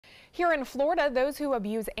Here in Florida, those who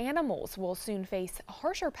abuse animals will soon face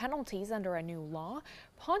harsher penalties under a new law.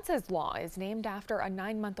 Ponce's Law is named after a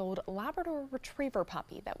 9-month-old Labrador Retriever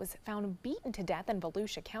puppy that was found beaten to death in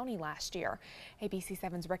Volusia County last year. ABC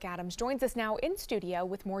 7's Rick Adams joins us now in studio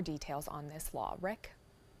with more details on this law. Rick?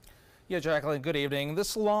 Yeah, Jacqueline, good evening.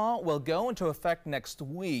 This law will go into effect next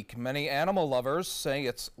week. Many animal lovers say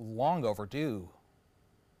it's long overdue.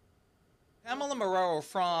 Pamela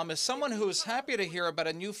Marrero-Fromm is someone who is happy to hear about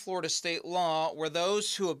a new Florida state law where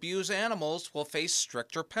those who abuse animals will face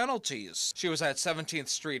stricter penalties. She was at 17th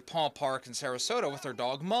Street Paul Park in Sarasota with her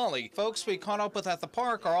dog Molly. Folks we caught up with at the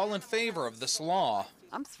park are all in favor of this law.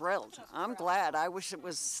 I'm thrilled. I'm glad. I wish it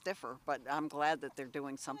was stiffer, but I'm glad that they're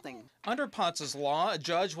doing something. Under Ponce's Law, a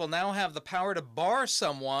judge will now have the power to bar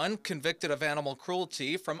someone convicted of animal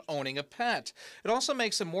cruelty from owning a pet. It also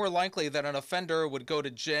makes it more likely that an offender would go to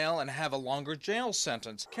jail and have a longer jail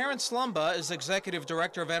sentence. Karen Slumba is Executive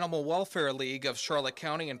Director of Animal Welfare League of Charlotte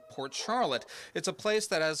County in Port Charlotte. It's a place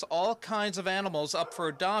that has all kinds of animals up for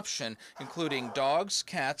adoption, including dogs,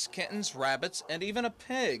 cats, kittens, rabbits, and even a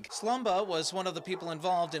pig. Slumba was one of the people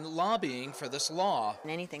involved in lobbying for this law.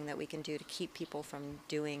 And anything that we can do to keep people from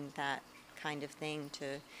doing that kind of thing to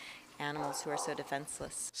animals who are so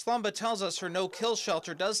defenseless. Slumba tells us her no-kill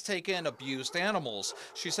shelter does take in abused animals.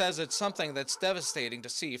 She says it's something that's devastating to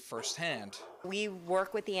see firsthand. We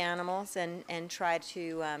work with the animals and try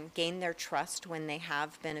to gain their trust when they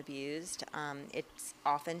have been abused. It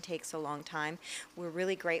often takes a long time. We're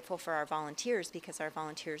really grateful for our volunteers because our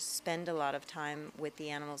volunteers spend a lot of time with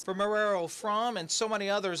the animals. For Marrero-Fromm and so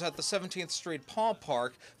many others at the 17th Street Paul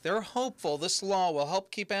Park, they're hopeful this law will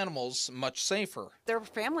help keep animals much safer. They're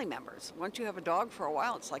family members. Once you have a dog for a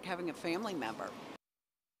while, it's like having a family member.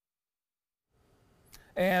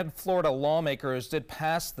 And Florida lawmakers did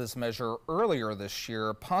pass this measure earlier this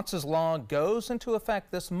year. Ponce's Law goes into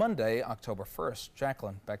effect this Monday, October 1st.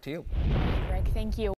 Jacqueline, back to you. Rick, thank you.